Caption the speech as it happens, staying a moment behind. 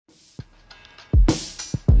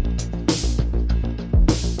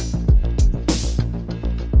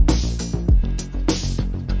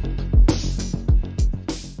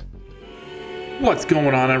What's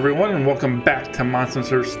going on, everyone, and welcome back to Monster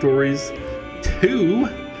Hunter Stories 2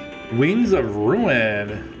 Wings of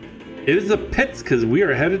Ruin. It is the pits because we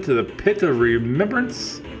are headed to the Pit of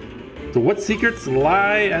Remembrance. So what secrets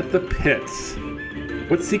lie at the pits?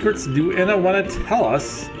 What secrets do Anna want to tell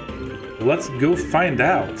us? Let's go find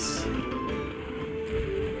out.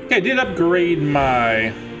 Okay, I did upgrade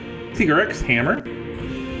my T-Rex hammer.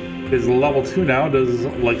 Is level 2 now, does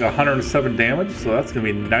like 107 damage, so that's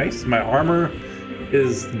gonna be nice. My armor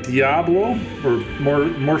is Diablo, or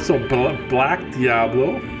more so Black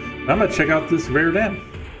Diablo. I'm gonna check out this rare den.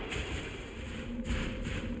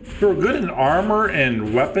 So we're good in armor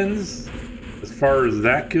and weapons as far as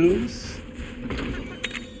that goes.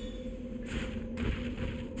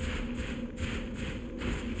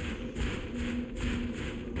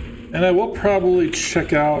 And I will probably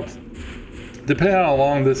check out, depending on how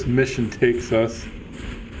long this mission takes us,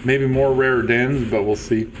 maybe more rare dens, but we'll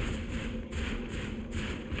see.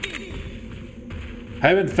 I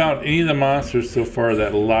haven't found any of the monsters so far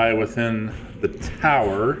that lie within the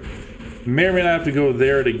tower. May or may not have to go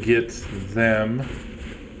there to get them.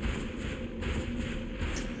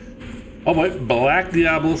 Oh boy, Black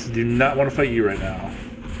Diablos do not want to fight you right now.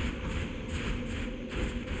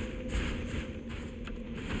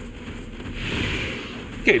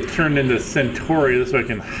 Okay, turned into Centauri, this way I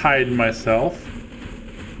can hide myself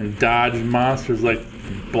and dodge monsters like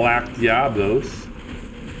Black Diablos.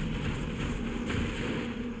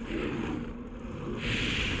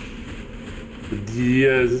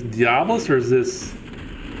 Is this Diablos or is this...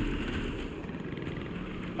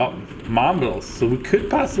 Oh, Mombles. So we could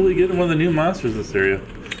possibly get one of the new monsters in this area.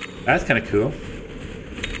 That's kind of cool.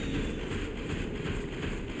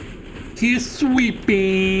 He's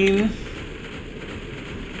sweeping.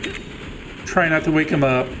 Try not to wake him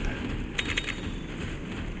up.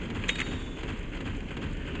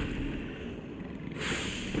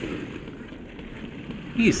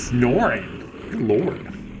 He's snoring. Good Lord.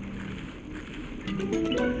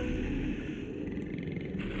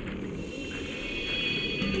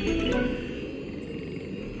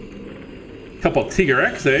 Couple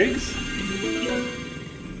T-Rex eggs.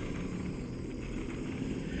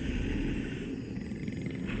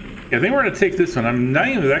 Yeah, I think we're gonna take this one. I'm not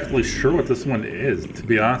even exactly sure what this one is, to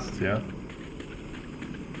be honest with you.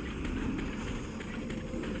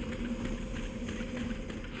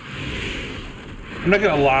 I'm not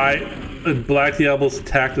gonna lie, the Black Diablos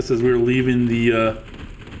attacked us as we were leaving the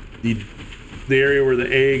area where the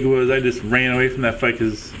egg was. I just ran away from that fight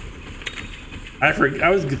because I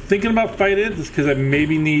was thinking about fighting it just because I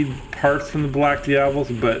maybe need parts from the Black Diablos,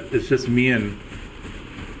 but it's just me and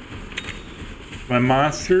my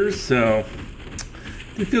monsters, so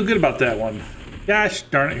didn't feel good about that one. Gosh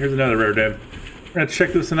darn it, here's another rare den. We're gonna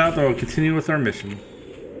check this one out, then we'll continue with our mission.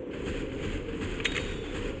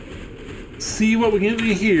 See what we can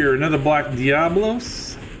do here. Another Black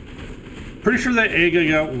Diablos. Pretty sure that egg I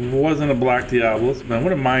got wasn't a Black Diablos, but I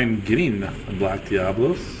wouldn't mind getting a Black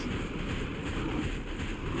Diablos.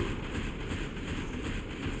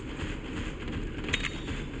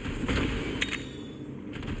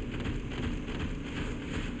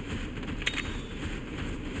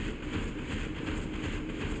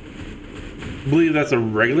 I believe that's a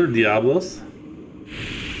regular Diablos.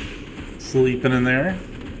 Sleeping in there.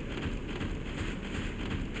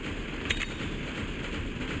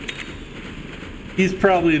 He's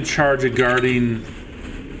probably in charge of guarding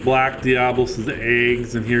Black Diablos'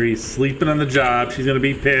 eggs, and here he's sleeping on the job. She's gonna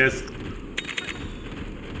be pissed.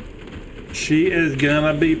 She is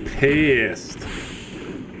gonna be pissed.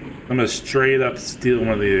 I'm gonna straight up steal one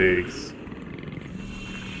of the eggs.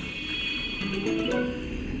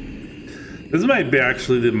 This might be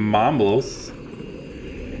actually the Mombles.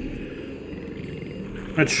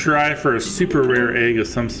 I'm gonna try for a super rare egg of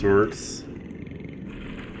some sorts.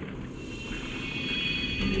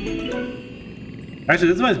 Actually,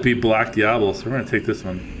 this might be Black Diablo, so we're gonna take this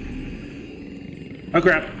one. Oh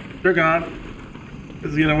crap, they're gone.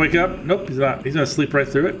 Is he gonna wake up? Nope, he's not. He's gonna sleep right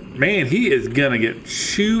through it. Man, he is gonna get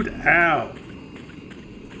chewed out.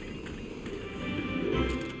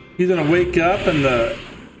 He's gonna wake up and the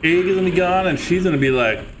egg is gonna be gone, and she's gonna be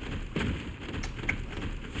like,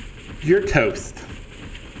 "You're toast."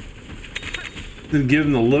 Then give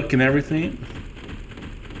him the look and everything.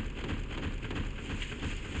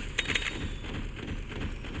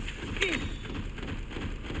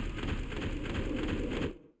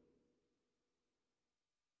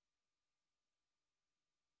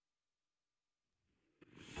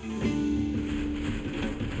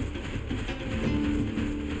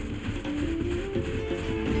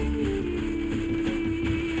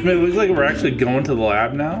 I mean, it looks like we're actually going to the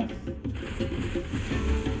lab now.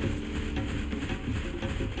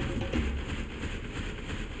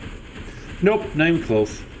 Nope, not even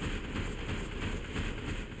close.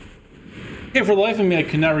 Okay, for the life of me, I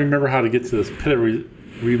could not remember how to get to this Pit of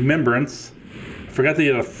Remembrance. I forgot that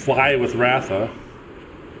you had to fly with Ratha.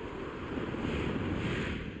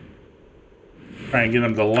 Try and get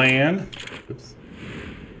him to land. Oops.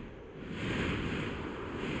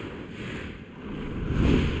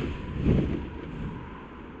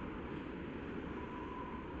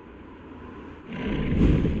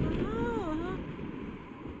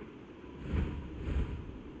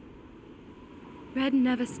 Red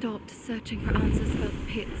never stopped searching for answers about the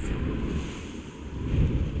pits.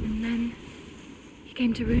 And then he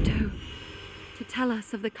came to Ruto to tell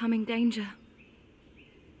us of the coming danger.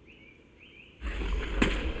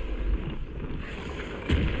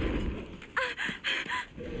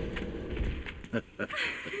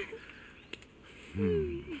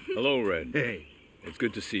 Hello, Red. Hey, It's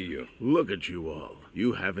good to see you. look at you all.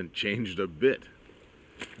 You haven't changed a bit.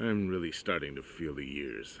 I'm really starting to feel the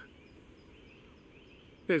years.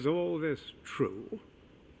 Is all this true?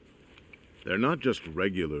 They're not just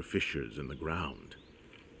regular fissures in the ground.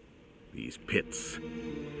 These pits,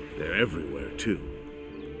 they're everywhere too.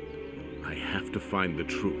 I have to find the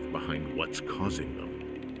truth behind what's causing them.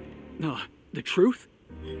 The truth?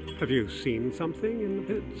 Have you seen something in the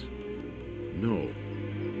pits? No,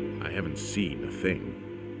 I haven't seen a thing,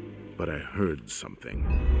 but I heard something.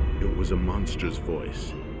 It was a monster's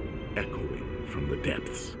voice, echoing from the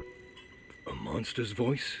depths. A monster's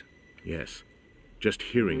voice? Yes, just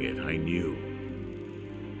hearing it, I knew.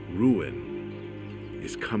 Ruin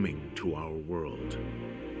is coming to our world.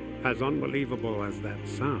 As unbelievable as that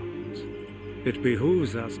sounds, it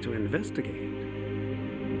behooves us to investigate.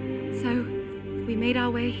 So, we made our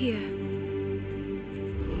way here.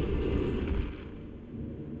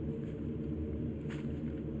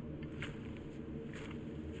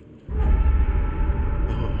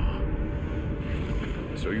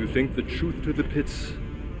 So you think the truth to the pits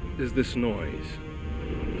is this noise?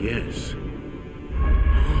 Yes.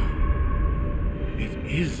 It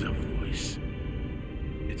is a voice.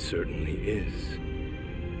 It certainly is.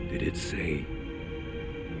 Did it say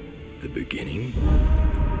the beginning?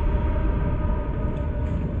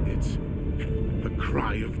 It's the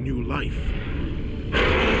cry of new life.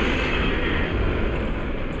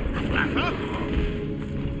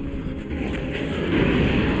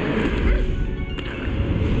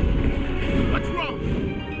 What's wrong?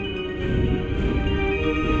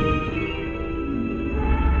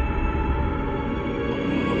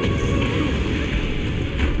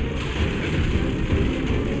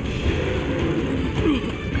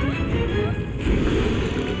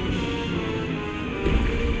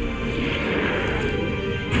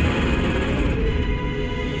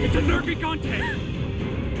 It's a Nergigante!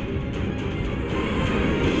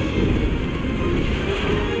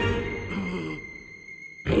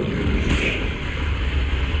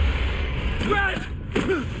 Red!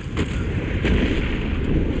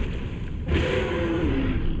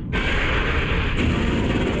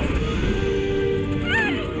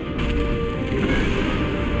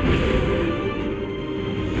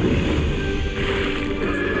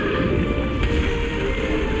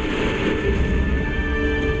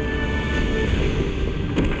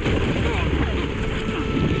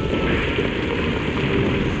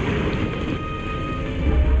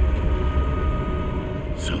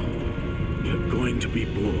 So, you're going to be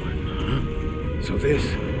born, huh? So this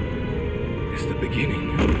is the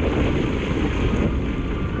beginning.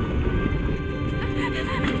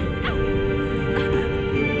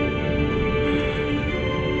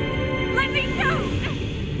 Let me go!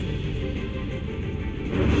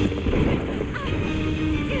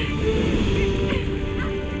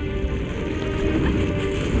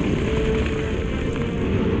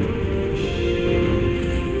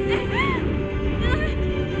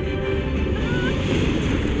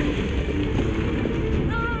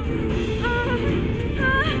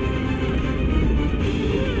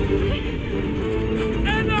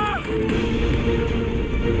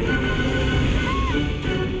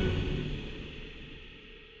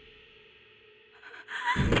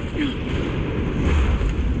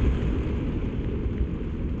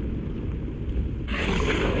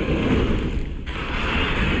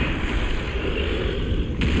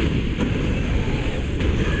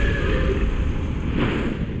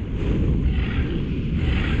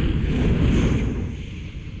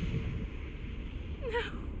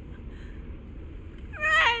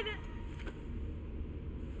 Red!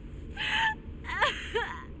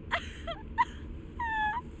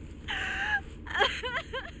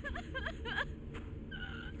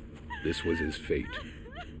 This was his fate.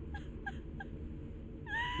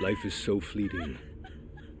 Life is so fleeting,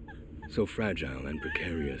 so fragile and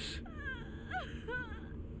precarious.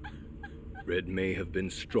 Red may have been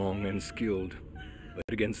strong and skilled, but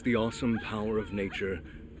against the awesome power of nature,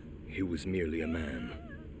 he was merely a man.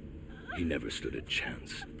 He never stood a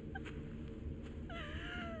chance.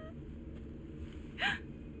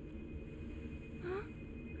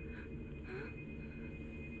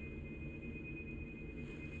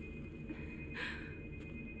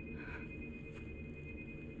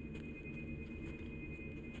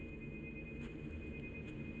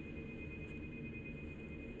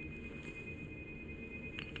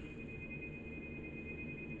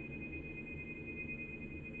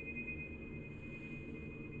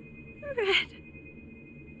 Red.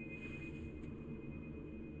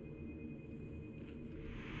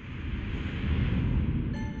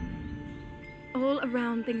 All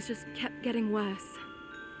around, things just kept getting worse.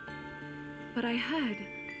 But I heard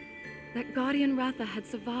that Guardian Ratha had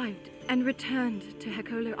survived and returned to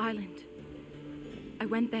Hekolu Island. I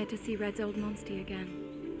went there to see Red's old monster again.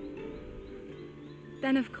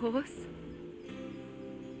 Then, of course,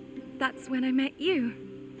 that's when I met you.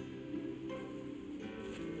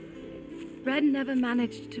 Red never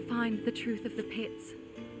managed to find the truth of the pits.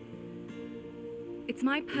 It's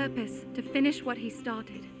my purpose to finish what he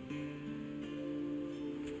started.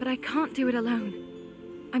 But I can't do it alone.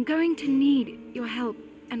 I'm going to need your help,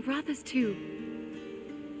 and Ratha's too.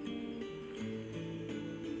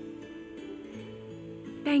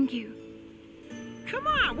 Thank you. Come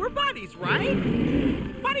on, we're buddies, right?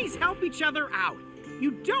 Buddies help each other out. You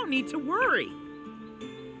don't need to worry.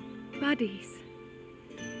 Buddies.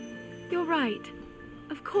 You're right.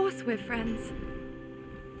 Of course we're friends.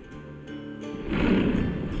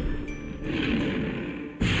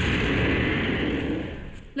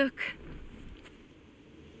 Look.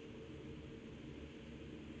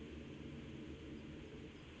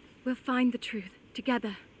 We'll find the truth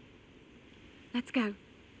together. Let's go.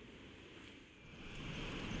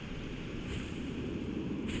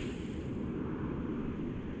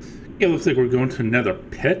 It looks like we're going to another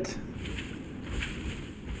pit.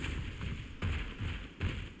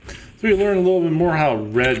 So we learn a little bit more how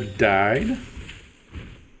Red died.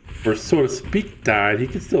 Or so to speak died. He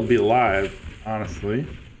could still be alive, honestly.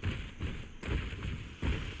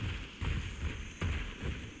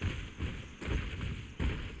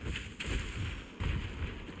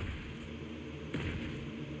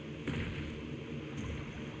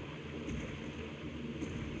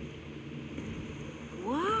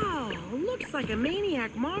 Whoa, looks like a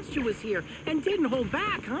maniac monster was here and didn't hold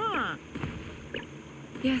back, huh?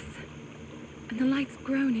 Yes. And the light's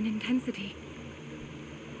grown in intensity.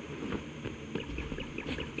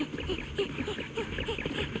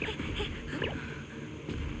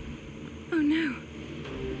 Oh no.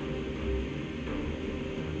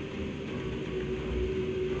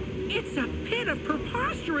 It's a pit of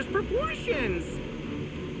preposterous proportions!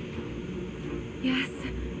 Yes.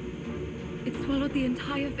 It swallowed the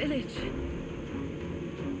entire village.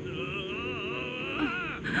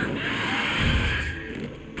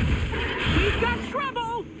 We've got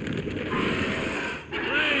trouble!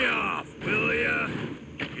 Lay off, will ya?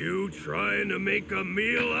 You trying to make a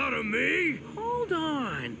meal out of me? Hold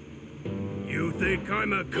on. You think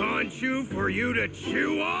I'm a conchu for you to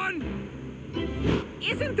chew on?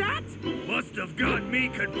 Isn't that? Must have got me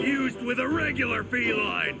confused with a regular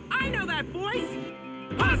feline. I know that voice!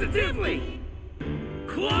 Positively!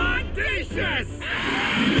 Claudacious!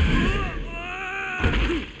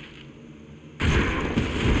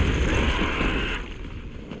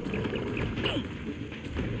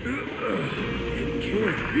 It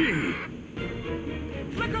can't be.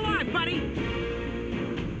 Look alive, buddy!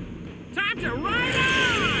 Time to ride on!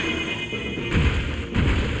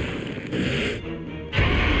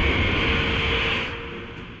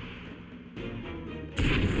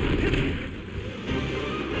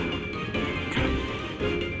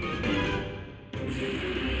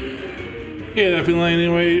 Yeah, definitely.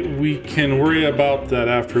 Anyway, we can worry about that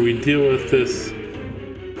after we deal with this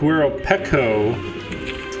Puero Peco.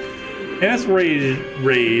 And it's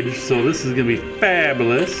rage, so this is gonna be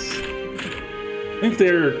fabulous. I think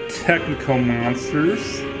they're technical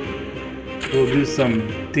monsters. We'll do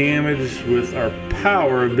some damage with our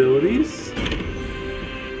power abilities.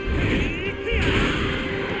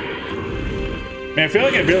 Man, I feel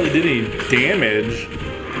like I barely did any damage.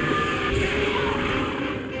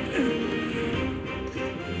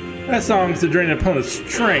 That song's to drain an opponent's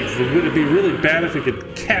strength. Would it be really bad if it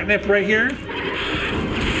could catnip right here?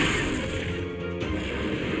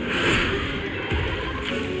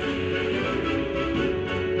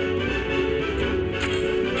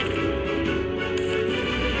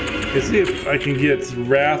 Let's see if I can get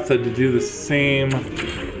Ratha to do the same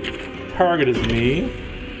target as me.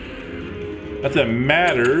 Not that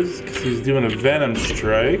matters, because he's doing a Venom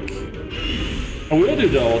Strike. I will do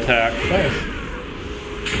double attack. Nice.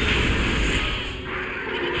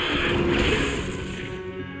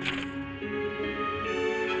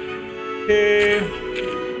 Okay.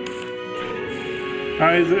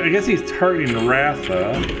 I guess he's targeting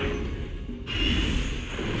Ratha.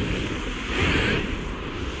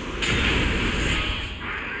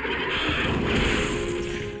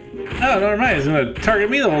 Oh, never mind. He's gonna target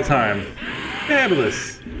me the whole time.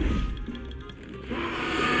 Fabulous.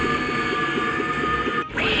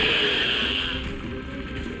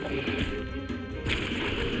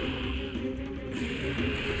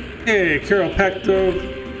 Hey,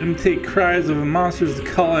 Chiropecto, imitate cries of the monsters to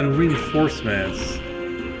call in reinforcements.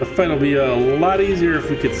 The fight will be a lot easier if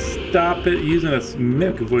we could stop it using its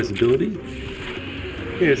mimic voice ability.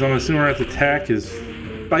 Okay, so I'm assuming we're going to attack his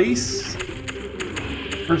face.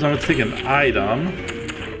 First, I'm going to take an item.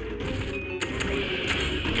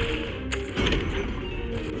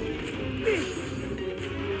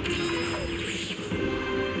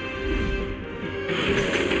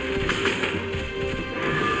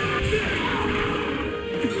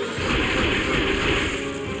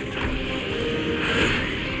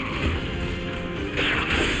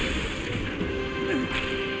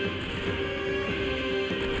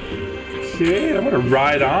 Okay, I'm gonna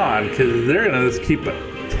ride on because they're gonna just keep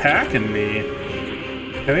attacking me.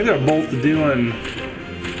 I think they're both doing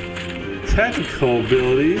technical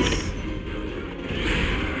abilities.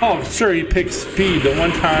 Oh, sure, he picked speed the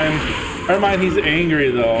one time. Never mind, he's angry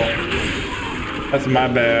though. That's my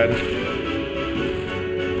bad.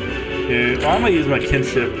 Okay, well, I'm gonna use my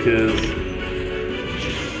kinship because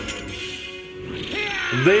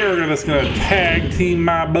they are just gonna tag team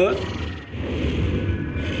my butt.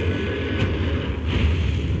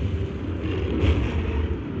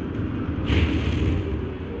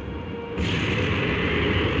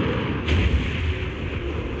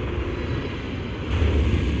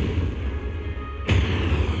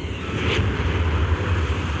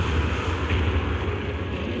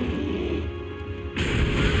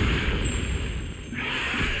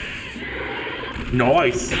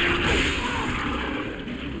 Nice.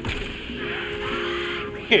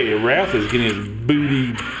 Okay, Wrath is getting his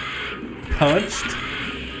booty punched.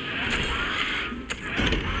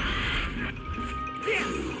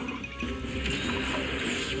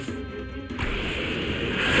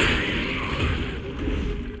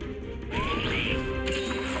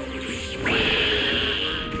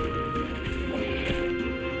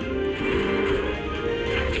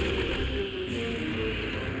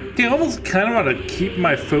 I almost kind of want to keep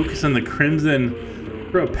my focus on the Crimson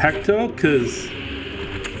Chiropecto because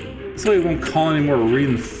this way it won't call any more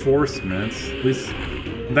reinforcements. At least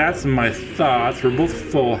that's my thoughts. We're both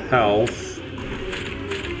full health.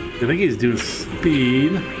 I think he's doing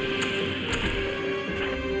speed.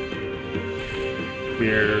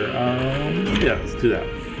 Here, yeah, let's do that.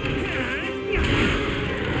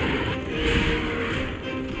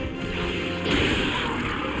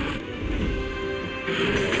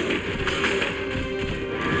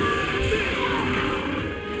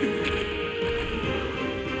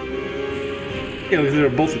 Yeah, they're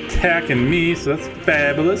both attacking me, so that's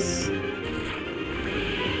fabulous.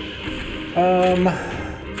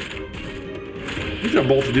 These are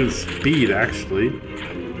both doing speed, actually.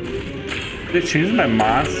 Did they change my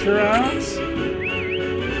monster out?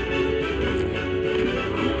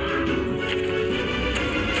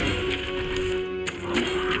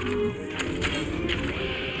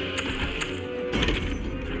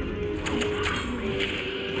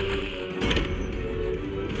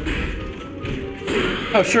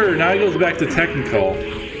 Oh, sure, now he goes back to technical.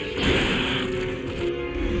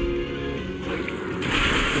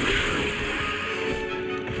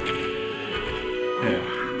 Yeah.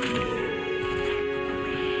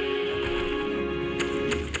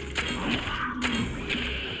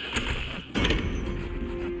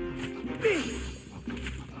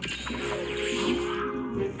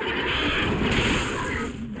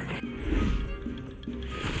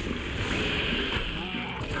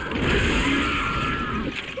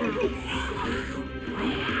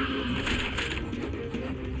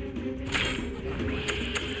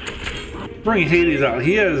 Bring Hades out.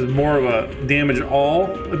 He has more of a damage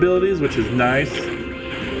all abilities, which is nice.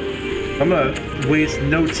 I'm gonna waste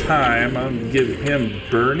no time. I'm gonna give him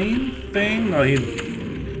burning thing. Oh,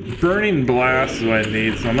 burning blast is what I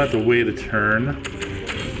need, so I'm gonna have to wait a turn.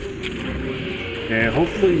 Okay,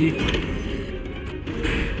 hopefully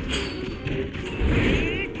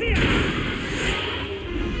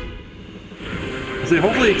say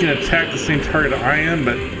hopefully he can attack the same target I am,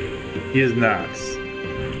 but he is not.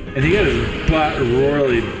 And he got his butt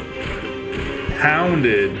royally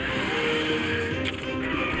pounded.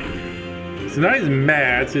 So now he's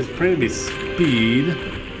mad, so he's probably gonna be speed.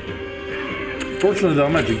 Fortunately though,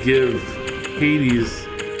 I'm gonna have to give Hades...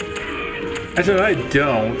 Actually, I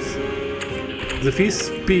don't. Because if he's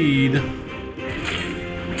speed,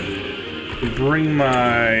 I'll bring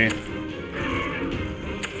my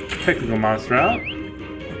technical monster out.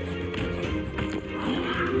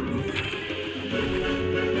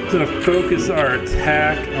 Just gonna focus our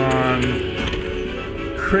attack on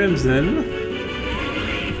Crimson.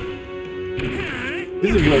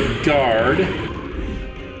 This is a guard.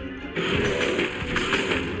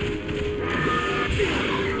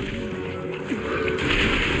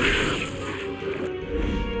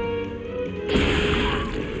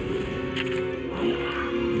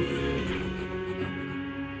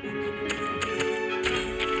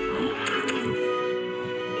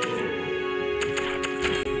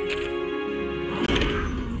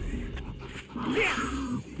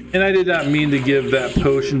 And I did not mean to give that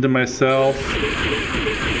potion to myself.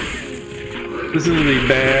 This is gonna be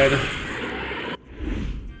bad.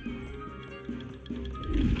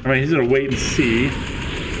 I mean, he's gonna wait and see.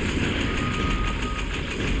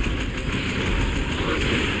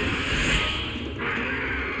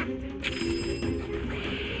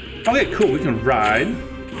 Okay, cool, we can ride.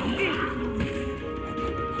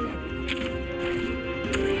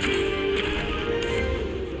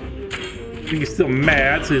 He's still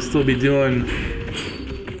mad, so he'll still be doing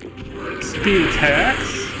speed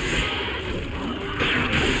attacks.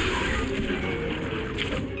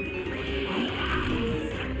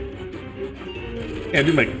 Yeah,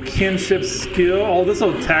 do my kinship skill. Oh, this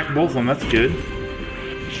will attack both of them. That's good.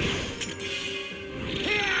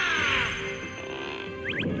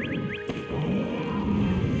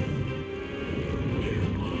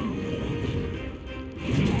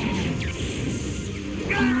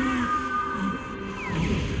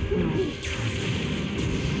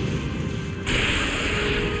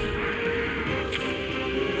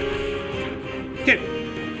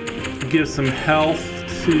 Give some health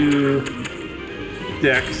to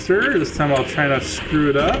Dexter. This time I'll try not to screw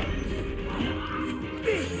it up.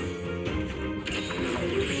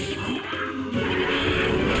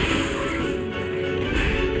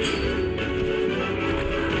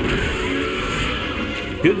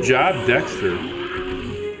 Good job, Dexter.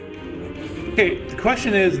 Okay, the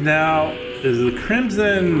question is now, is the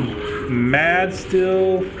Crimson mad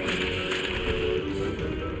still?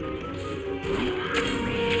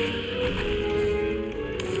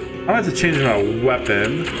 I'm gonna have to change my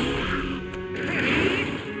weapon.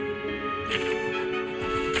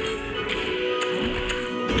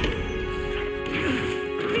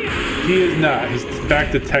 He is not. He's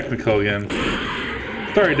back to technical again.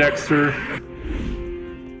 Sorry, Dexter.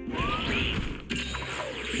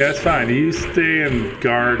 Yeah, that's fine. You stay and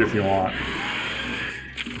guard if you want.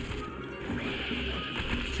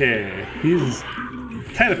 Okay. He's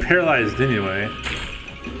kind of paralyzed anyway.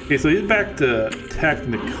 Okay, so he's back to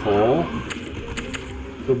technical.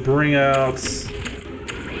 We'll bring out... So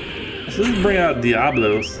let's bring out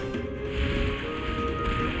Diablos.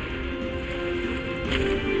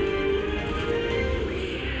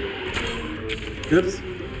 Oops.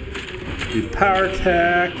 Do power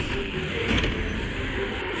attack.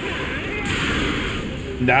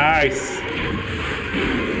 Nice.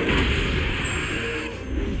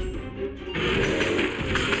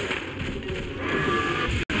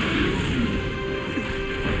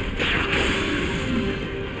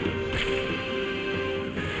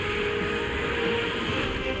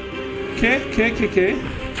 Okay.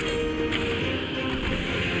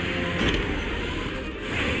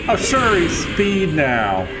 Oh, sure, he's speed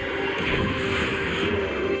now.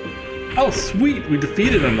 Oh, sweet, we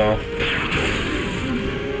defeated him though.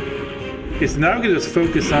 Okay, so now we can just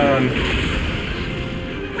focus on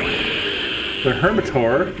the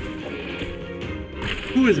Hermitor,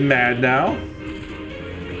 who is mad now.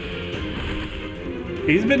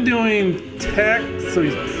 He's been doing tech, so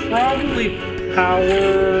he's probably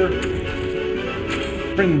power.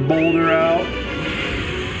 Bring Boulder out.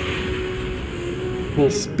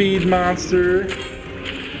 Little speed monster.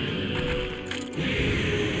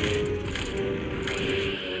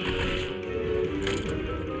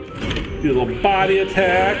 Do a little body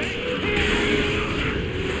attack.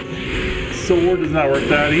 Sword does not work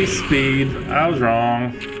that. He's speed. I was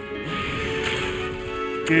wrong.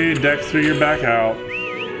 Okay, Dexter, you're back out.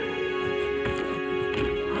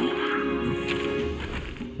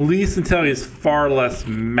 At least until he's far less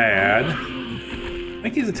mad. I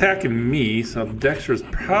think he's attacking me, so Dexter's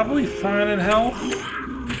probably fine in health.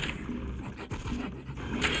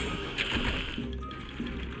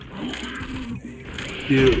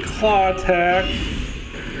 Do a claw attack.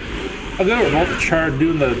 I'll go to remote charge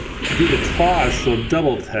do the claws, so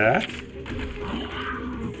double attack.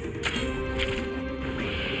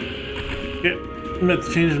 Okay, I'm going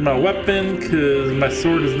to change my weapon because my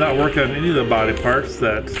sword does not work on any of the body parts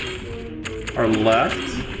that are left.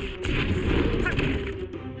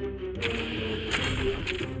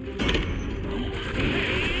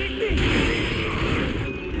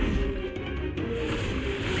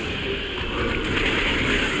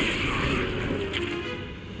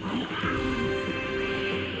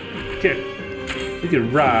 Okay, we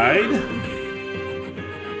can ride.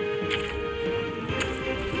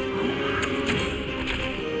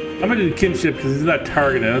 I'm gonna do kinship because he's not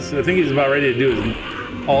targeting us. I think he's about ready to do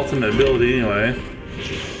his ultimate ability anyway.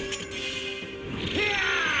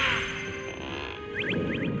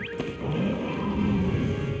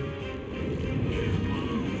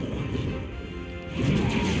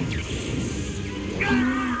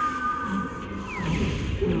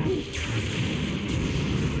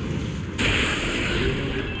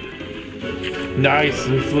 Nice,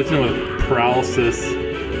 inflicting him with paralysis.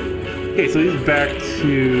 Okay, so he's back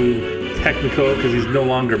to technical because he's no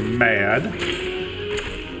longer mad.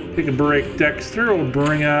 Take a break, Dexter will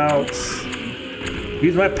bring out.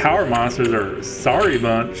 These my power monsters are sorry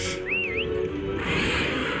bunch.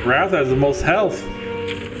 Wrath has the most health.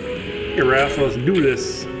 Okay, Wrath, let's do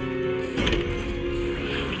this.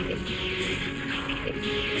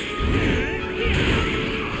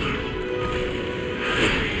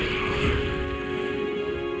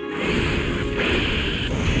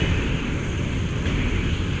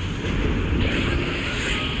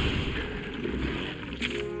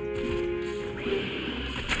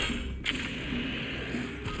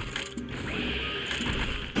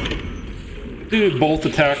 Dude, both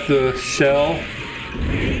attack the shell.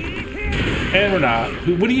 And we're not.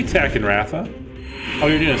 What are you attacking, Ratha? Oh,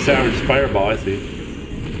 you're doing a Savage Fireball, I see.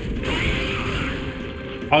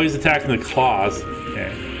 Oh, he's attacking the claws.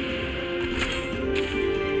 Okay.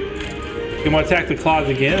 You want to attack the claws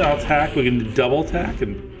again? I'll attack. We can double attack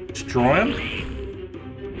and destroy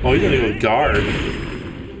him. Oh, he's gonna go with guard.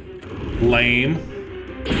 Lame.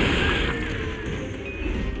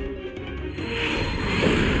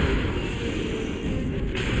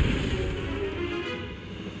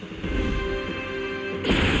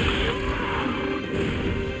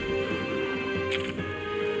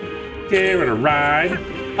 Okay, we're gonna ride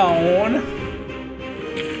on.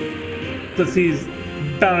 Since he's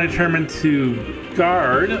bound and determined to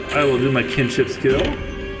guard, I will do my kinship skill.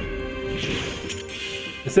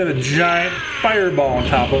 Set a giant fireball on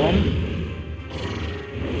top of him.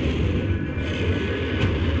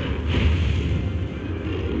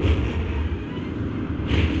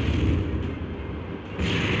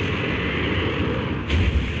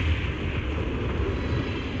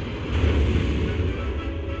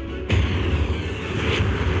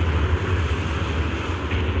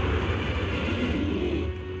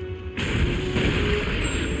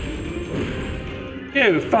 Yeah,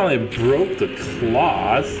 we finally broke the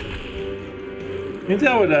claws. I think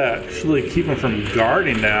that would actually keep him from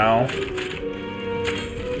guarding now.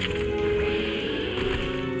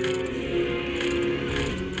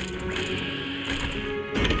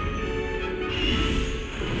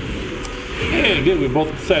 Hey, good, we both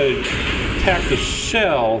decided to attack the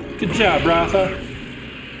shell. Good job, Ratha.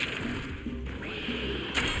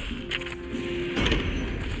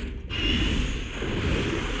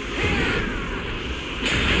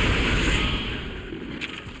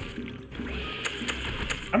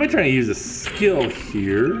 I'm gonna try to use a skill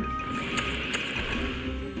here.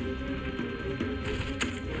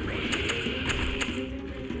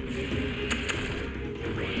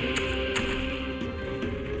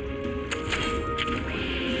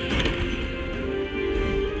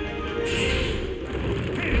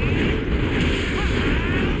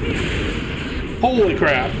 Holy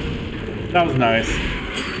crap. That was nice.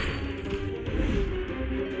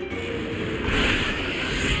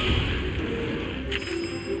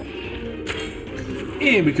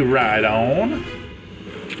 And we can ride on.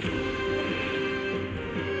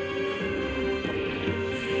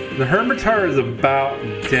 The Hermitar is about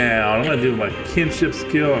down. I'm gonna do my kinship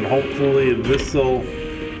skill and hopefully this will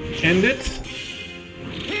end it.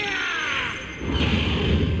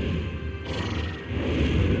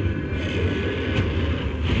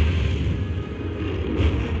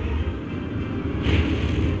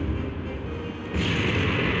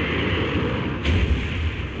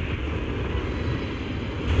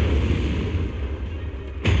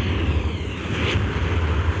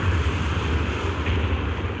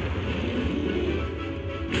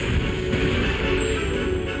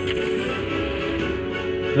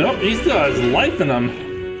 Nope, he still has life in him.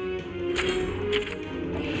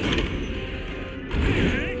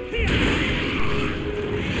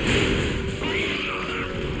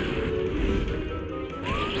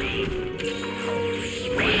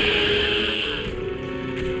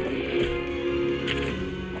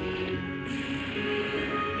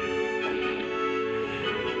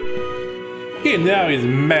 Okay, now he's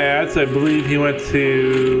mad, so I believe he went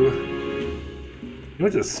to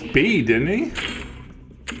speed, didn't he?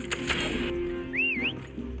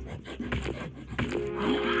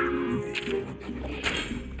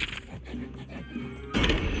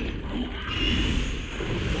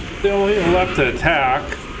 Still left to attack.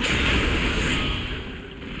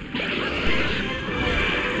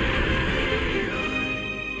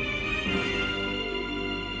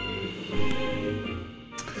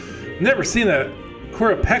 Never seen a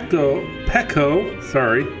Pecco,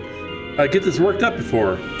 sorry, get this worked up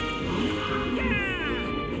before.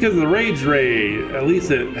 Because of the rage raid, at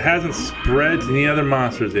least it hasn't spread to any other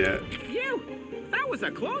monsters yet. Phew! That was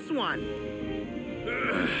a close one.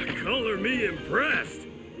 Color me impressed.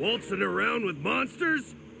 Waltzing around with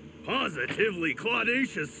monsters? Positively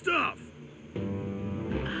claudacious stuff.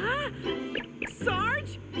 Huh?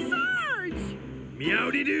 Sarge? Sarge!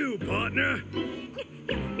 Meowdy-doo, partner.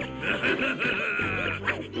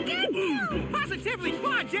 Positively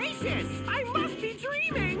claudacious! I must be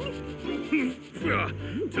dreaming!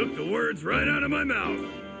 Took the words right out of my mouth.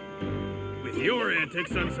 With your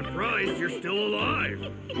antics, I'm surprised you're still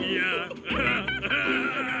alive. Yeah.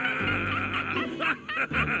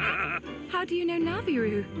 How do you know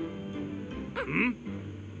Naviru?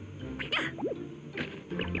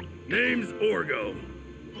 Name's Orgo.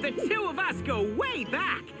 The two of us go way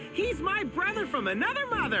back. He's my brother from another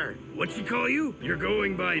mother. What you call you? You're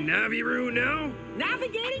going by Naviru now?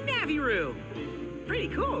 Navigating Naviru. Pretty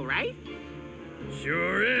cool, right?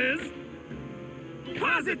 Sure is.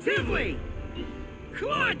 Positively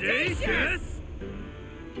claudacious!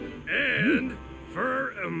 And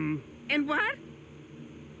for, And what?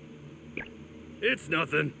 It's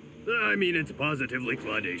nothing. I mean, it's positively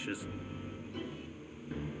claudacious.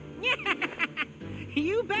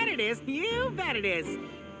 You bet it is. You bet it is.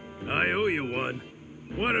 I owe you one.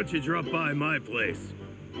 Why don't you drop by my place?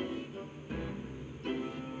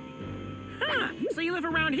 Huh, so you live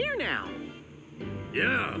around here now?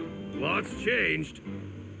 Yeah, lots changed.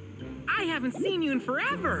 I haven't seen you in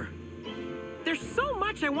forever. There's so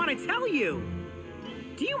much I want to tell you.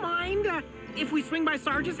 Do you mind if we swing by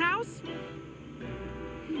Sarge's house?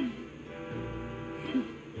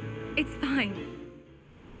 It's fine.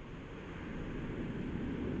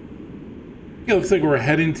 It looks like we're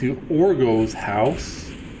heading to Orgo's house.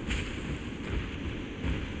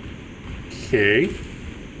 Okay,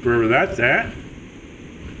 wherever that's at.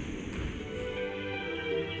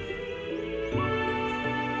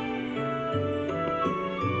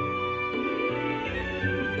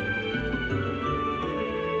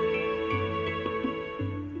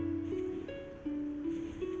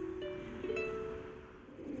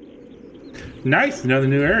 Nice, another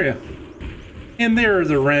new area. And there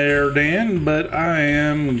is a rare Dan, but I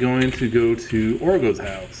am going to go to Orgo's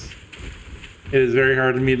house. It is very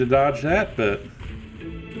hard for me to dodge that, but...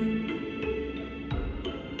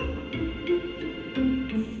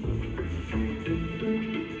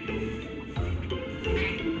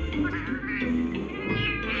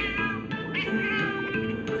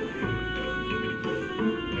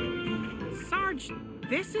 Sarge,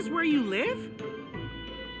 this is where you live?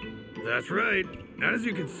 That's right. As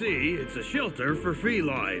you can see, it's a shelter for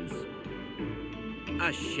felines.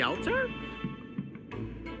 A shelter?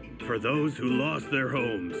 For those who lost their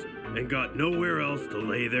homes and got nowhere else to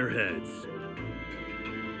lay their heads.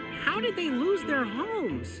 How did they lose their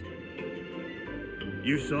homes?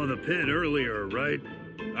 You saw the pit earlier, right?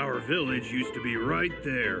 Our village used to be right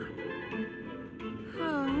there.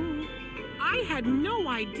 Oh, I had no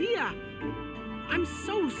idea. I'm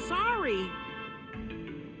so sorry.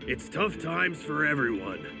 It's tough times for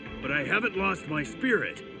everyone, but I haven't lost my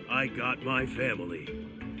spirit. I got my family.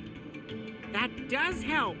 That does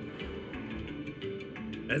help.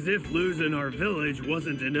 As if losing our village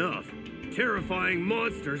wasn't enough, terrifying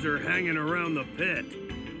monsters are hanging around the pit.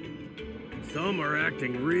 Some are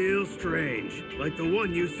acting real strange, like the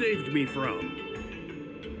one you saved me from.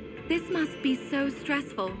 This must be so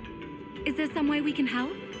stressful. Is there some way we can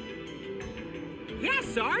help? Yeah,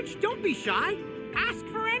 Sarge, don't be shy. Ask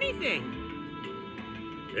for anything.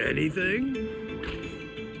 Anything?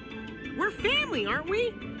 We're family, aren't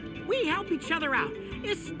we? We help each other out,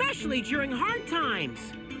 especially during hard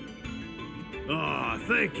times. Aw,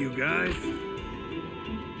 thank you, guys.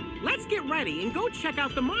 let's get ready and go check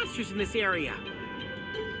out the monsters in this area.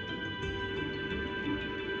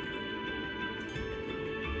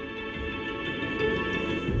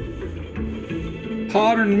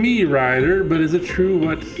 Pardon me, Ryder, but is it true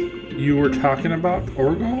what you were talking about,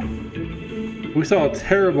 Orgo? We saw a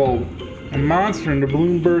terrible monster in the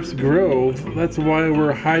Bloomburst Grove. That's why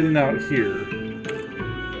we're hiding out here.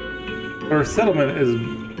 Our settlement is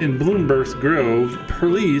in Bloomburst Grove.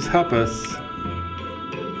 Please help us.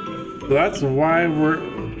 So that's why we're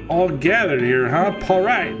all gathered here, huh? All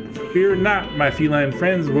right. Fear not, my feline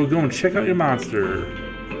friends. We'll go and check out your monster.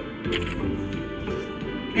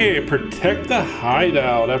 Hey, protect the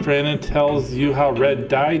hideout. After Anna tells you how Red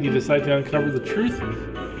died, you decide to uncover the truth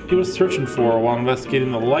he was searching for. While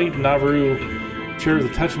investigating the light, Navarro shares a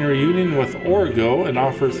touching reunion with Orgo and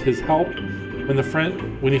offers his help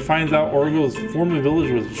when he finds out Orgo's former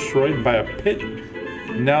village was destroyed by a pit,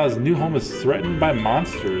 and now his new home is threatened by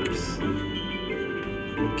monsters.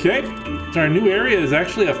 Okay, so our new area is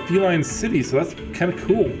actually a feline city, so that's kind of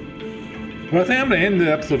cool. Well, I think I'm going to end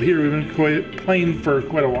the episode here. We've been playing for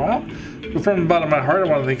quite a while. But from the bottom of my heart,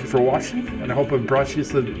 I want to thank you for watching. And I hope I've brought you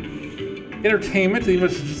some entertainment, even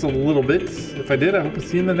if it's just a little bit. If I did, I hope to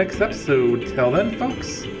see you in the next episode. Till then,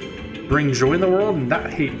 folks, bring joy in the world and not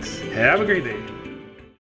hate. Have a great day.